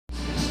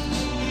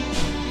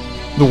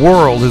The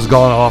world has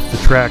gone off the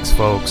tracks,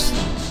 folks.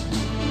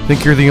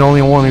 Think you're the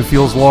only one who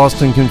feels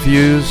lost and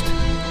confused?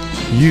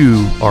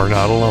 You are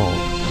not alone.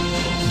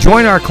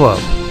 Join our club,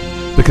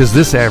 because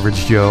this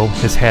average Joe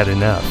has had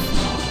enough.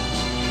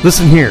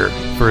 Listen here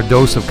for a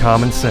dose of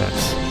common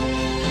sense.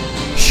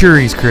 Sure,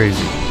 he's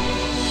crazy,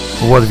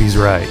 but what if he's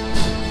right?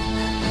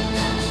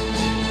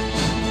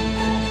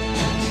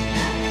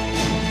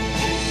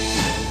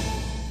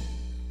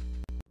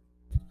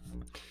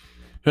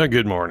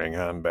 Good morning.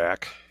 I'm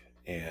back,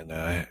 and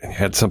I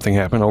had something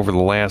happen over the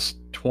last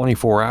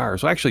 24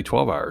 hours, well, actually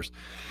 12 hours,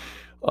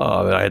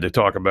 that I had to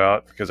talk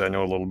about because I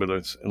know a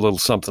little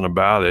something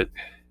about it.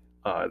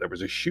 There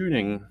was a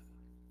shooting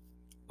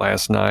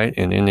last night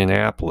in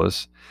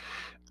Indianapolis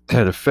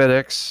at a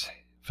FedEx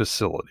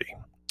facility.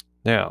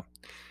 Now,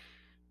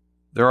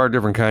 there are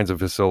different kinds of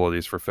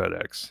facilities for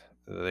FedEx.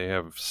 They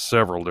have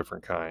several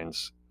different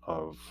kinds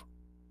of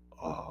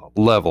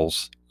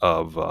levels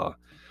of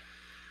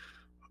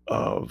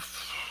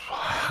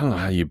I don't know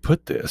how you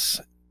put this.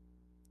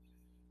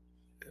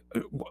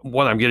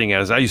 What I'm getting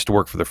at is I used to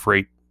work for the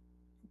freight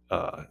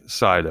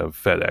side of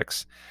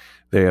FedEx.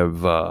 They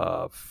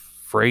have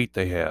freight,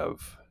 they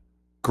have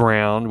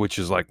ground, which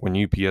is like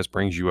when UPS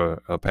brings you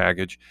a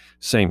package.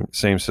 Same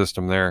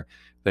system there.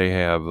 They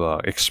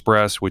have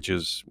express, which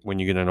is when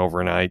you get an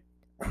overnight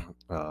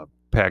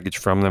package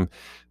from them.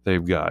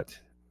 They've got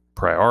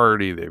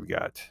priority. They've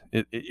got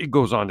it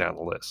goes on down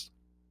the list.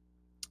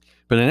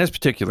 But in this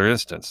particular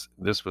instance,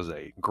 this was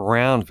a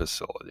ground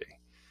facility,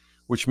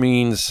 which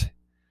means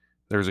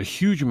there's a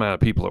huge amount of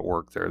people that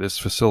work there. This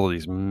facility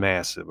is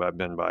massive. I've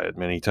been by it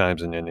many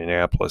times in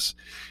Indianapolis.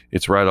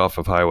 It's right off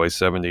of Highway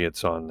 70.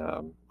 It's on,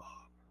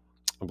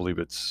 I believe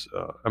it's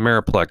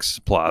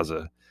Ameriplex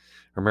Plaza,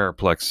 or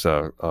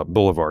Ameriplex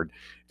Boulevard.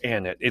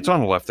 And it's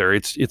on the left there.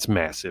 It's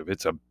massive.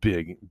 It's a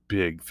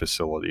big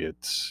facility.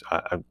 It's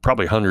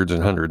probably hundreds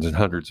and hundreds and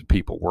hundreds of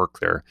people work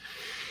there.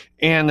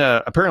 And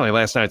apparently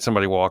last night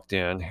somebody walked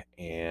in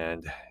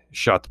and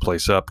shot the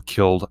place up,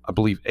 killed, I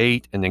believe,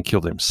 8, and then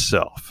killed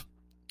himself.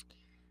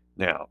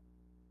 Now,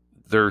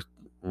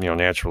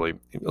 naturally,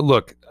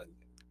 look,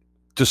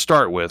 to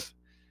start with,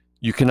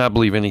 you cannot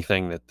believe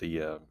anything that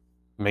the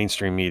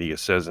mainstream media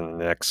says in the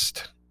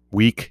next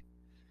week,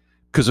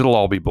 because it'll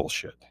all be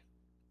bullshit.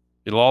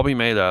 It'll all be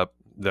made up.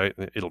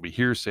 It'll be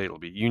hearsay. It'll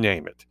be, you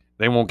name it.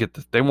 They won't get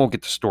the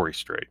story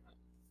straight.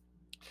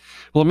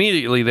 Well,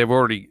 immediately they've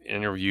already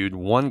interviewed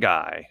one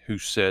guy who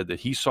said that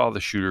he saw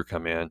the shooter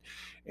come in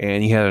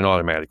and he had an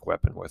automatic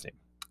weapon with him.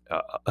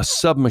 A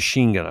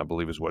submachine gun, I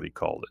believe is what he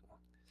called it.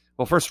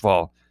 Well, first of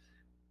all,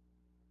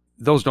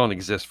 those don't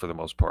exist for the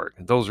most part.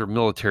 Those are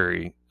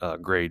military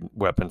grade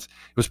weapons.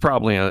 It was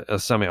probably a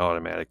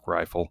semi-automatic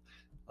rifle.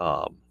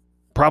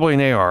 Probably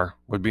an AR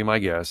would be my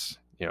guess,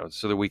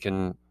 so that we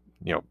can,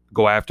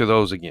 go after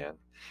those again.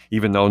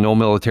 Even though no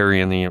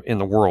military in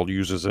the world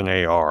uses an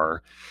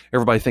AR,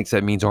 everybody thinks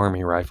that means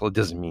Army rifle. It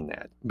doesn't mean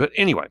that. But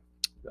anyway,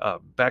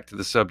 back to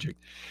the subject.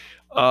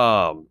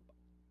 I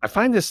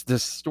find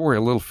this story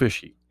a little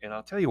fishy, and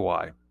I'll tell you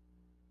why.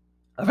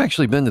 I've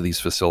actually been to these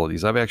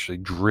facilities. I've actually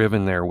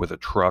driven there with a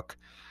truck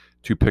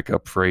to pick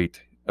up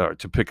freight,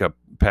 to pick up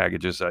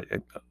packages.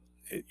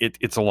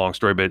 It's a long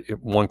story, but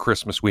one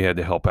Christmas we had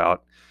to help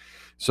out.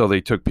 So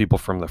they took people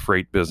from the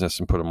freight business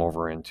and put them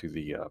over into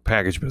the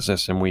package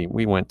business, and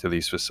we went to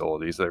these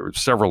facilities. There were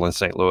several in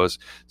St. Louis.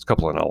 There's a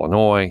couple in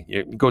Illinois.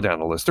 You go down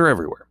the list. They're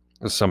everywhere.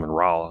 There's some in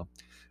Rolla,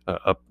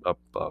 up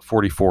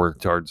 44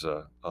 towards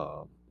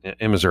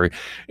in Missouri.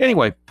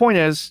 Anyway, point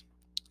is,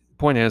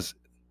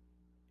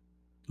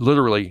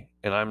 literally,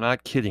 and I'm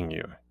not kidding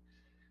you,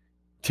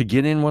 to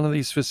get in one of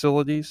these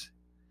facilities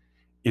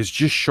is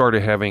just short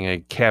of having a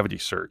cavity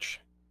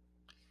search.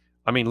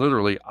 I mean,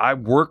 literally, I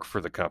work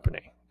for the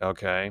company.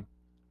 Okay,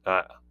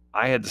 I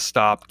had to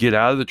stop, get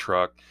out of the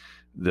truck.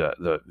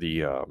 The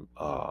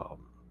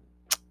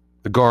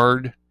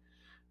guard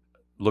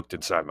looked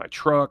inside my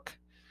truck.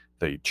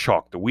 They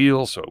chalked the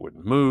wheel so it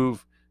wouldn't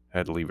move. I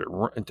had to leave it.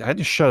 I had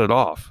to shut it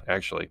off.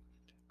 Actually,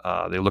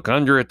 they look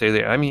under it.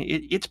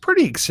 It's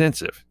pretty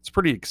extensive. It's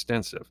pretty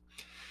extensive.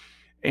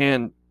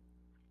 And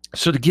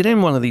so to get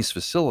in one of these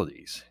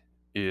facilities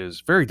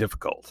is very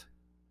difficult.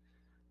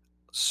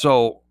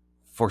 So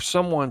for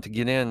someone to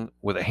get in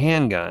with a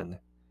handgun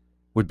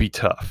would be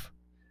tough.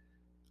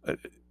 I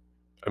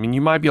mean, you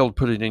might be able to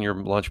put it in your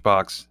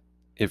lunchbox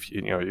if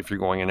you're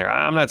going in there.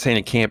 I'm not saying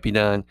it can't be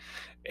done,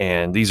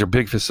 and these are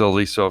big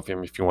facilities, so if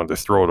you wanted to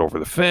throw it over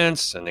the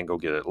fence and then go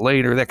get it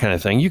later, that kind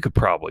of thing, you could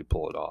probably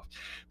pull it off.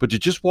 But to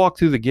just walk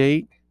through the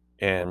gate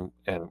and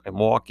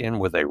walk in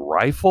with a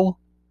rifle,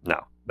 no,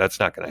 that's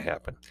not going to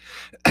happen.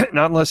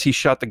 Not unless he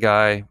shot the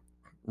guy,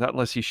 not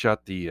unless he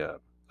shot the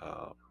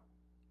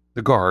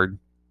guard.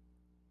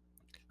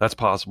 That's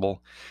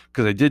possible,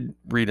 because I did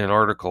read an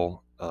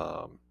article,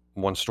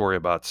 one story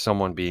about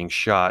someone being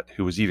shot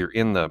who was either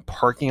in the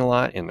parking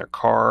lot in their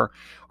car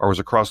or was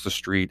across the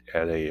street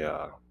at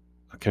a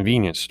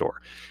convenience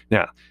store.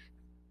 Now,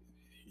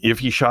 if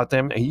he shot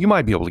them, you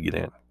might be able to get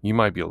in.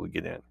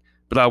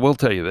 But I will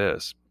tell you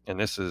this, and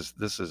this is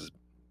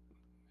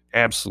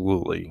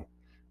absolutely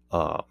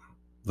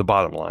the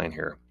bottom line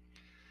here.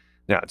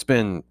 Now, it's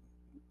been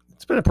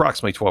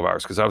approximately 12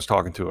 hours because I was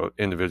talking to an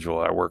individual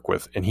I work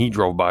with, and he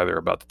drove by there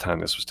about the time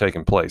this was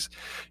taking place.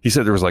 He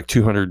said there was like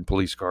 200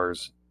 police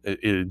cars.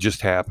 It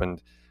just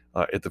happened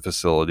at the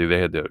facility. They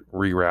had to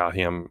reroute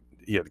him.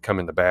 He had to come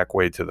in the back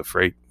way to the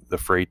freight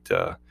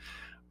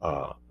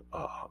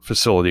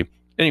facility.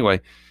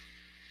 Anyway,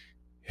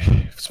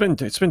 it's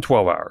been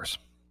 12 hours.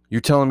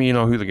 You're telling me you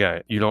don't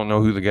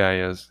know who the guy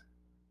is?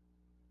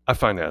 I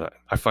find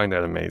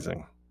that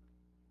amazing.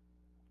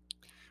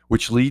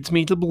 Which leads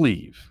me to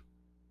believe,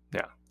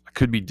 now, I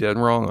could be dead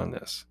wrong on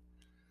this,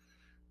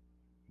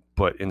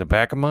 but in the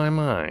back of my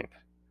mind,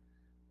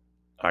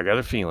 I got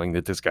a feeling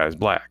that this guy's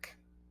black.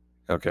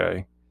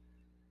 Okay?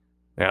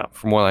 Now,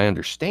 from what I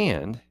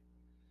understand,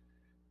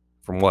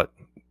 from what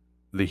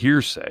the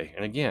hearsay,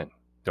 and again,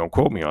 don't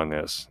quote me on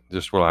this,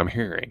 just what I'm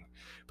hearing.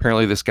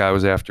 Apparently, this guy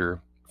was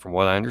after, from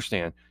what I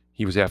understand,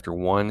 he was after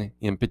one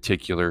in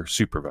particular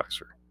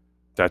supervisor.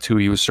 That's who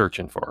he was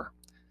searching for.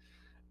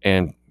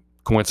 And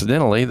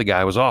coincidentally, the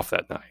guy was off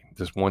that night.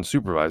 This one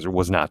supervisor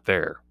was not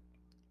there.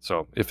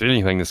 So, if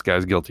anything, this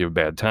guy's guilty of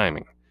bad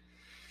timing.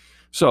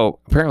 So,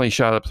 apparently, he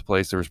shot up the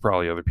place. There was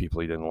probably other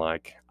people he didn't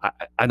like.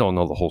 I don't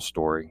know the whole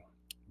story,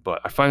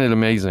 but I find it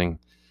amazing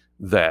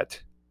that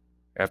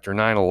after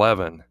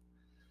 9/11,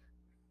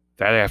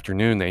 that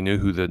afternoon, they knew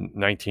who the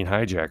 19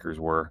 hijackers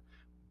were.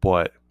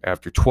 But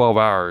after 12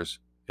 hours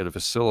at a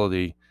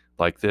facility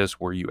like this,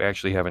 where you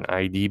actually have an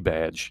ID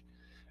badge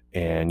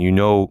and you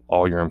know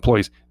all your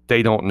employees,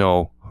 they don't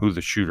know who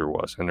the shooter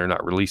was, and they're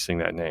not releasing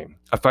that name.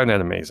 I find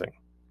that amazing.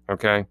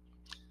 Okay?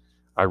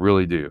 I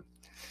really do.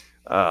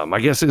 My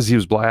guess is he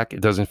was black.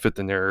 It doesn't fit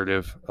the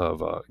narrative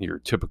of your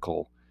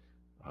typical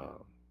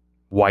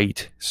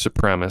white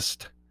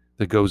supremacist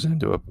that goes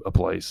into a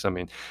place. I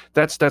mean,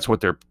 that's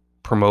what they're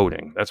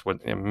promoting. That's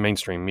what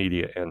mainstream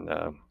media and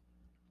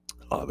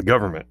the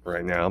government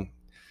right now,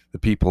 the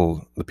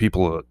people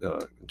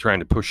trying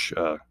to push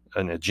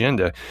an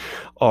agenda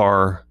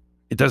are.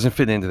 It doesn't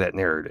fit into that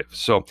narrative.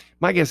 So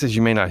my guess is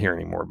you may not hear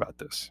any more about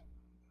this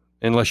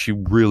unless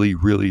you really,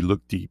 really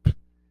look deep.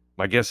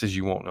 My guess is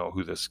you won't know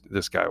who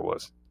this guy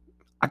was.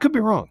 I could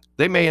be wrong.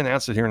 They may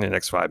announce it here in the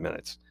next 5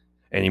 minutes.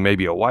 And he may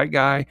be a white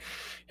guy.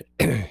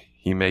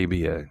 He may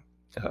be a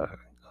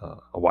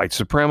white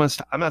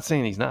supremacist. I'm not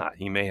saying he's not.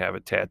 He may have a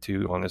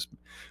tattoo on his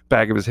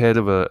back of his head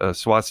of a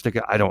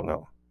swastika. I don't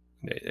know.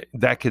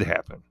 That could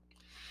happen.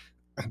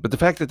 But the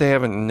fact that they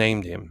haven't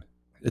named him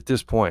at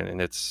this point,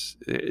 and it's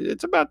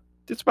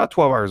about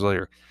 12 hours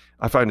later,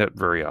 I find that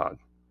very odd.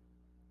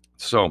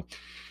 So,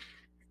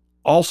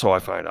 also I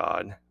find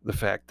odd the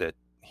fact that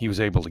he was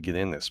able to get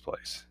in this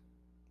place.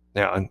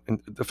 Now, and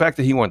the fact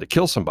that he wanted to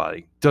kill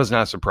somebody does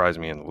not surprise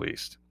me in the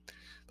least.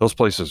 Those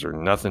places are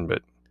nothing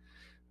but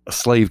a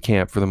slave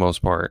camp for the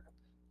most part.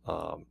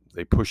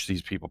 They push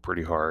these people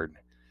pretty hard.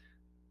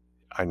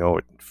 I know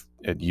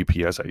at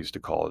UPS, I used to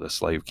call it a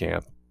slave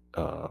camp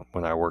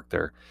when I worked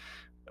there.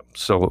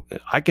 So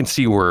I can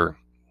see where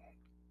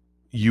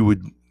you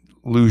would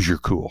lose your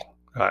cool.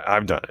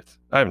 I've done it.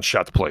 I haven't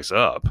shot the place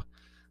up,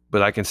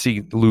 but I can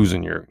see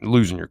losing your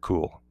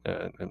cool.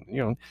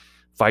 And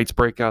fights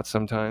break out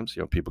sometimes.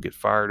 People get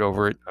fired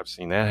over it. I've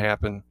seen that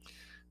happen.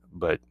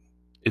 But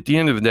at the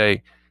end of the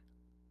day,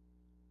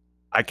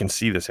 I can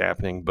see this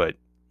happening. But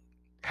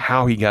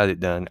how he got it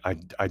done,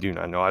 I do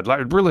not know.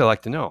 I'd really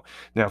like to know.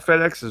 Now,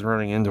 FedEx is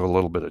running into a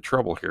little bit of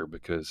trouble here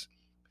because,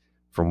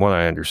 from what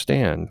I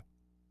understand,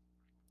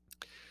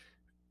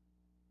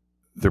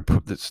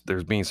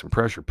 there's being some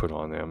pressure put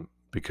on them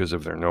because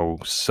of their no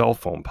cell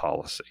phone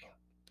policy.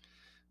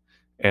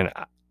 And,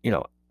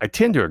 I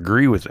tend to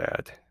agree with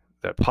that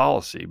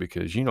policy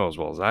because as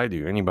well as I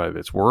do, anybody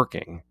that's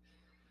working,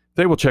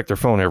 they will check their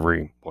phone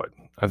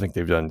I think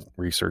they've done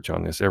research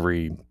on this,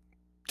 every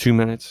 2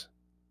 minutes,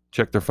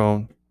 check their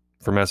phone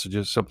for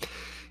messages. So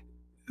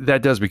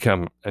that does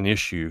become an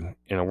issue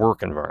in a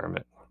work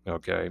environment,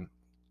 okay?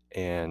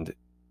 And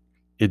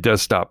it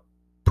does stop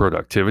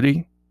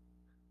productivity.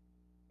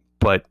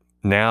 But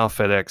now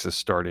FedEx is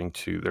starting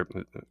to,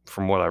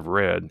 from what I've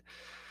read,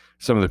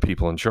 some of the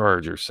people in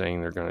charge are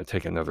saying they're going to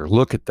take another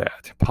look at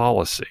that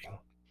policy.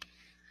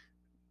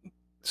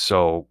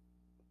 So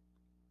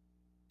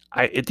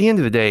at the end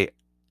of the day,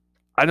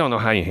 I don't know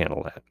how you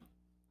handle that.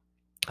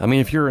 I mean,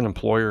 if you're an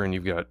employer and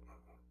you've got,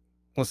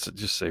 let's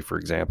just say, for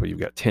example, you've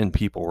got 10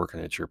 people working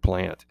at your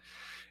plant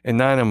and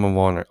 9 of them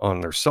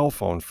on their cell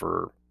phone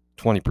for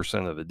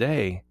 20% of the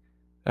day,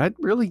 that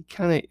really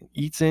kind of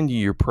eats into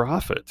your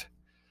profit.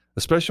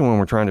 Especially when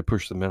we're trying to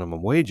push the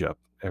minimum wage up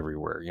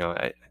everywhere.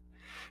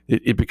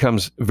 It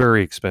becomes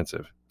very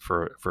expensive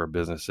for a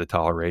business to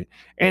tolerate.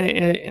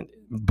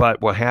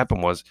 But what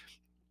happened was,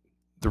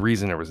 the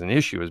reason there was an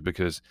issue is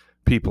because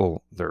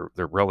people, their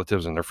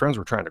relatives and their friends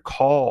were trying to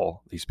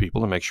call these people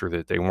to make sure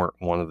that they weren't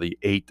one of the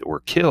 8 that were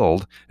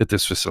killed at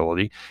this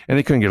facility, and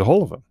they couldn't get a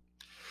hold of them.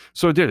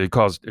 So it did. It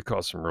caused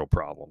some real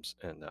problems,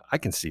 and I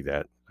can see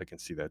that. I can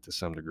see that to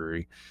some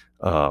degree,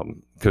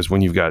 because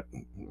when you've got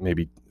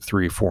maybe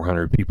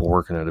 300-400 people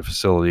working at a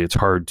facility, it's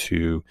hard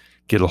to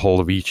get a hold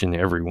of each and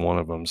every one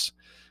of them's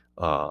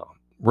uh,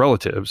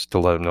 relatives to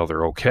let them know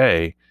they're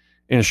okay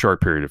in a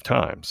short period of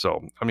time.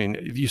 So, I mean,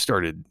 if you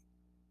started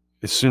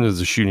as soon as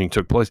the shooting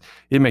took place,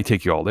 it may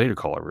take you all day to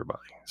call everybody.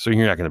 So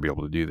you're not going to be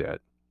able to do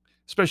that,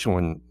 especially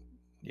when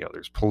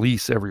there's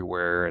police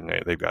everywhere and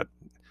they've got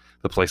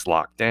the place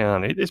locked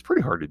down. It's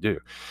pretty hard to do.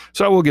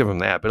 So I will give them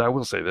that. But I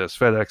will say this: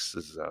 FedEx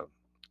is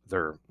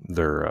their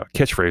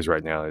catchphrase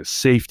right now is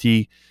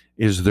safety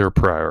is their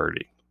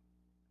priority.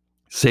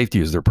 Safety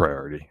is their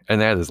priority,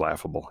 and that is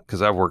laughable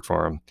because I've worked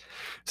for them.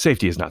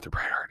 Safety is not their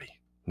priority.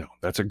 No,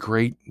 that's a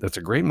great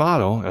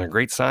motto and a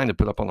great sign to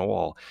put up on the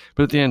wall.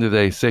 But at the end of the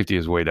day, safety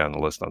is way down the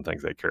list on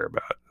things they care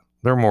about.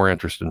 They're more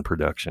interested in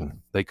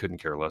production. They couldn't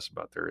care less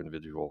about their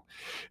individual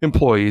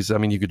employees. I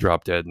mean, you could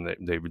drop dead and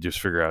they would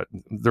just figure out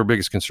their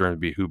biggest concern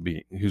would be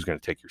who's going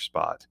to take your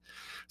spot.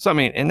 So I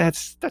mean, and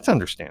that's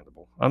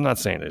understandable. I'm not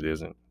saying it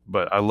isn't,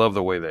 but I love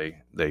the way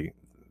they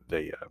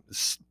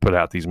put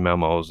out these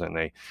memos and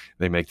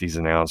they make these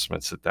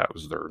announcements that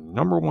was their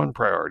number one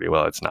priority.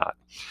 Well, it's not.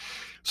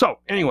 So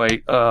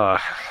anyway,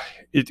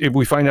 if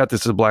we find out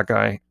this is a black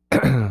guy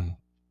and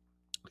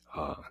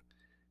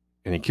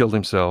he killed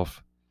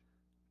himself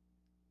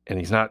and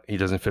he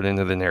doesn't fit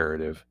into the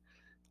narrative,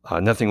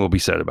 nothing will be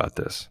said about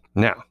this.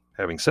 Now,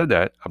 having said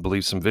that, I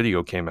believe some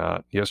video came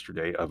out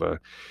yesterday of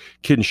a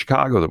kid in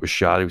Chicago that was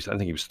shot. I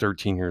think he was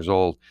 13 years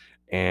old,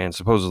 and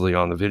supposedly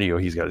on the video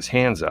he's got his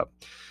hands up.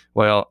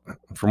 Well,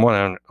 from what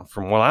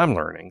I'm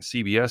learning,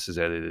 CBS has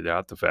edited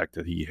out the fact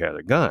that he had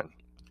a gun.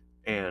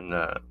 And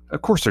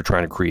of course, they're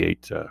trying to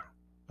create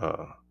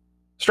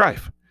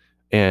strife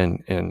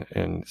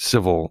and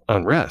civil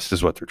unrest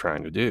is what they're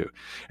trying to do.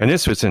 And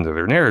this fits into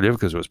their narrative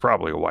because it was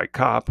probably a white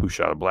cop who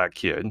shot a black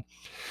kid.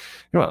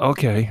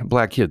 Okay,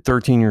 black kid,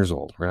 13 years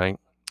old, right?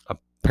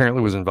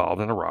 Apparently was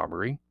involved in a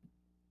robbery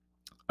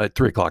at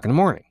 3 o'clock in the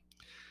morning.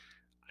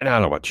 And I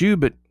don't know about you,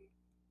 but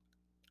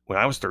when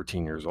I was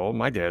 13 years old,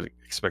 my dad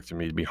expected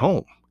me to be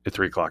home at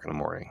 3 o'clock in the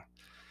morning.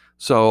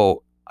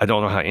 So I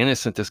don't know how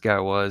innocent this guy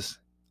was.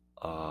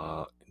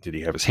 Did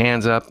he have his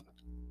hands up?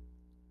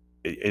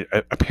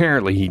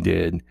 Apparently he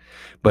did,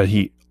 but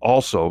he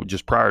also,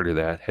 just prior to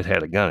that,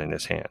 had a gun in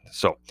his hand.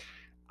 So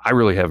I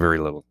really have very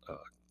little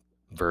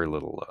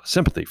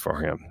sympathy for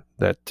him.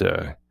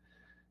 That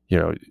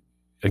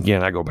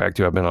again, I go back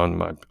to I've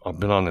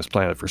been on this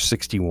planet for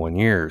 61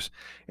 years,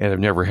 and I've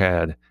never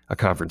had a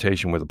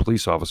confrontation with a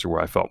police officer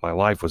where I felt my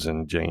life was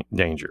in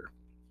danger.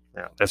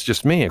 Now, that's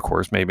just me, of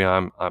course. Maybe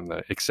I'm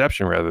the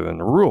exception rather than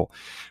the rule.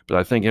 But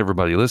I think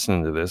everybody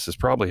listening to this has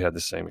probably had the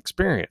same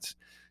experience.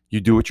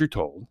 You do what you're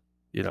told,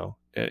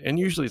 and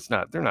usually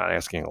they're not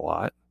asking a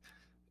lot.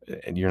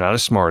 And you're not a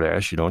smart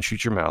ass. You don't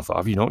shoot your mouth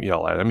off. You don't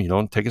yell at them. You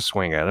don't take a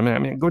swing at them. I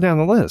mean, go down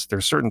the list.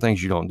 There's certain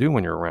things you don't do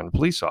when you're around a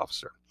police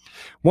officer.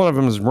 One of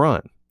them is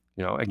run.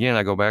 Again,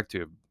 I go back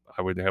to,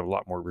 I would have a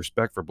lot more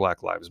respect for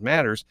Black Lives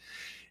Matters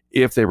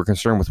if they were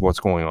concerned with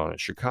what's going on in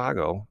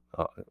Chicago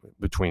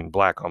between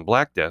black on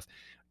black death,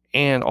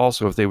 and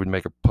also if they would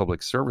make a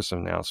public service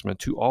announcement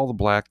to all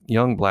the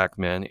young black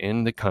men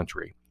in the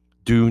country: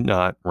 do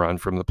not run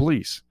from the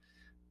police.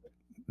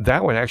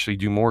 That would actually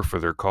do more for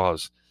their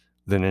cause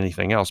than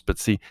anything else. But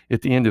see,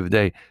 at the end of the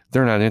day,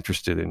 they're not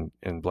interested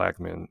in black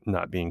men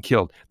not being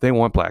killed. They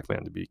want black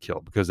men to be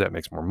killed because that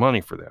makes more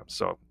money for them.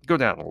 So go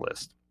down the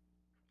list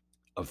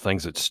of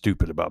things that's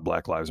stupid about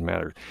Black Lives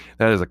Matter.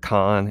 That is a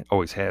con,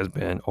 always has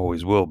been,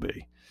 always will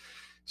be.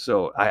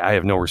 So I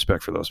have no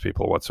respect for those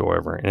people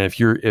whatsoever. And if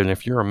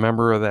you're a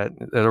member of that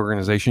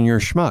organization, you're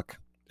a schmuck.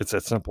 It's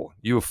that simple.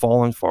 You have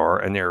fallen for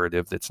a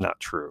narrative that's not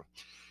true.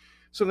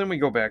 So then we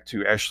go back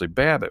to Ashley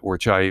Babbitt,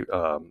 which I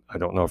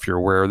don't know if you're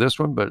aware of this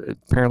one, but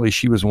apparently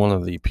she was one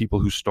of the people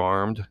who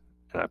stormed,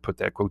 and I put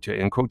that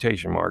in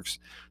quotation marks,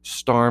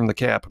 stormed the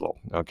Capitol.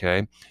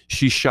 Okay,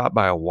 she's shot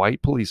by a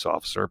white police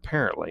officer,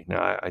 apparently.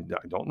 Now I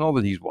don't know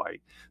that he's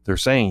white. They're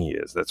saying he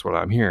is. That's what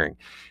I'm hearing,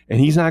 and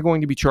he's not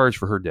going to be charged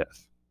for her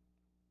death.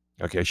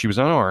 Okay, she was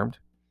unarmed.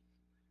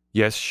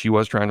 Yes, she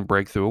was trying to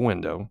break through a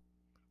window,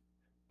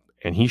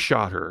 and he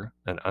shot her,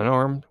 an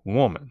unarmed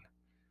woman.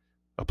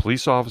 A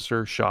police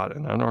officer shot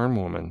an unarmed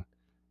woman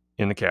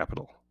in the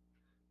Capitol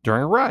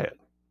during a riot,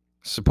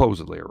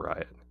 supposedly a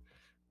riot.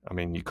 I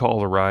mean, you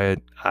call it a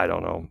riot, I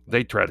don't know.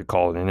 They tried to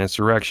call it an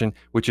insurrection,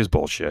 which is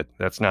bullshit.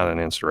 That's not an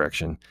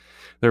insurrection.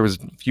 There was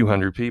a few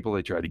hundred people.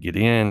 They tried to get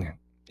in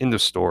the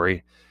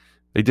story.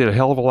 They did a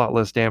hell of a lot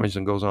less damage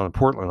than goes on in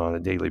Portland on a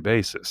daily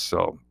basis.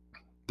 So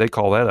they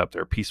call that up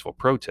there peaceful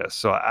protest.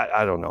 So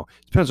I don't know.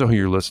 It depends on who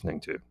you're listening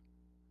to.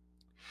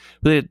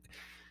 But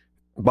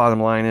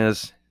bottom line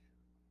is,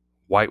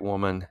 white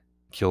woman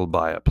killed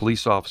by a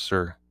police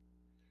officer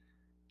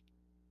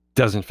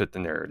doesn't fit the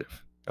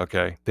narrative.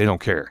 Okay? They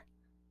don't care.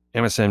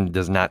 MSM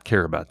does not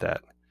care about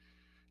that.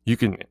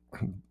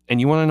 And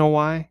you want to know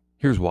why?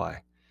 Here's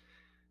why.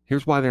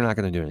 Here's why they're not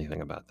going to do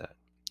anything about that.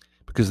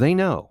 Because they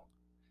know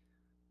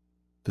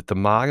that the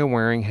MAGA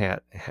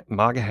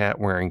hat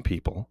wearing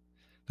people,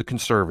 the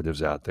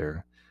conservatives out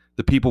there,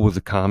 the people with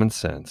the common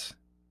sense,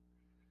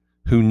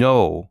 who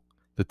know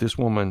that this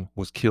woman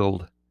was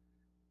killed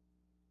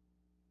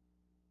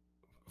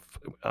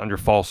under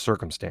false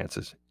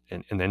circumstances,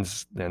 and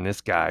then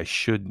this guy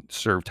should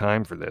serve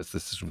time for this.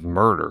 This is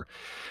murder.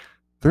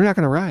 They're not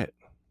going to riot.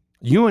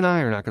 You and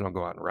I are not going to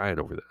go out and riot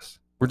over this.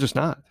 We're just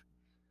not.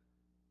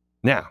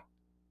 Now,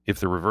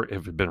 if it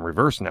had been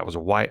reversed and that was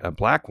a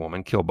black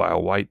woman killed by a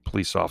white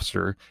police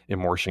officer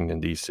in Washington,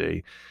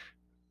 D.C.,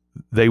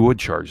 they would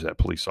charge that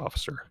police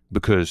officer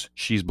because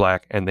she's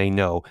black, and they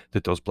know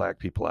that those black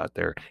people out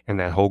there and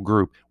that whole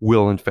group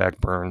will in fact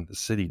burn the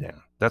city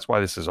down. That's why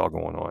this is all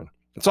going on.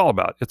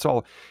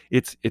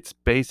 It's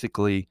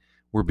basically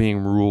we're being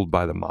ruled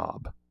by the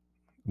mob.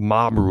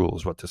 Mob rule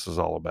is what this is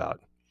all about.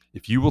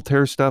 If you will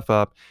tear stuff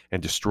up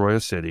and destroy a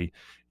city,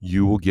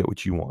 you will get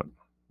what you want.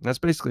 And that's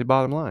basically the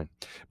bottom line.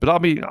 But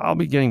I'll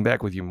be getting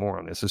back with you more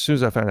on this as soon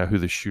as I find out who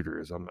the shooter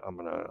is. I'm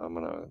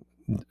gonna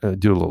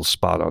do a little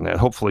spot on that.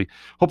 Hopefully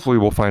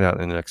we'll find out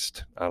in the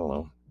next, I don't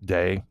know,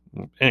 day.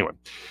 Anyway,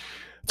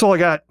 that's all I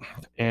got,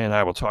 and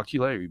I will talk to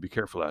you later. You be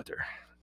careful out there.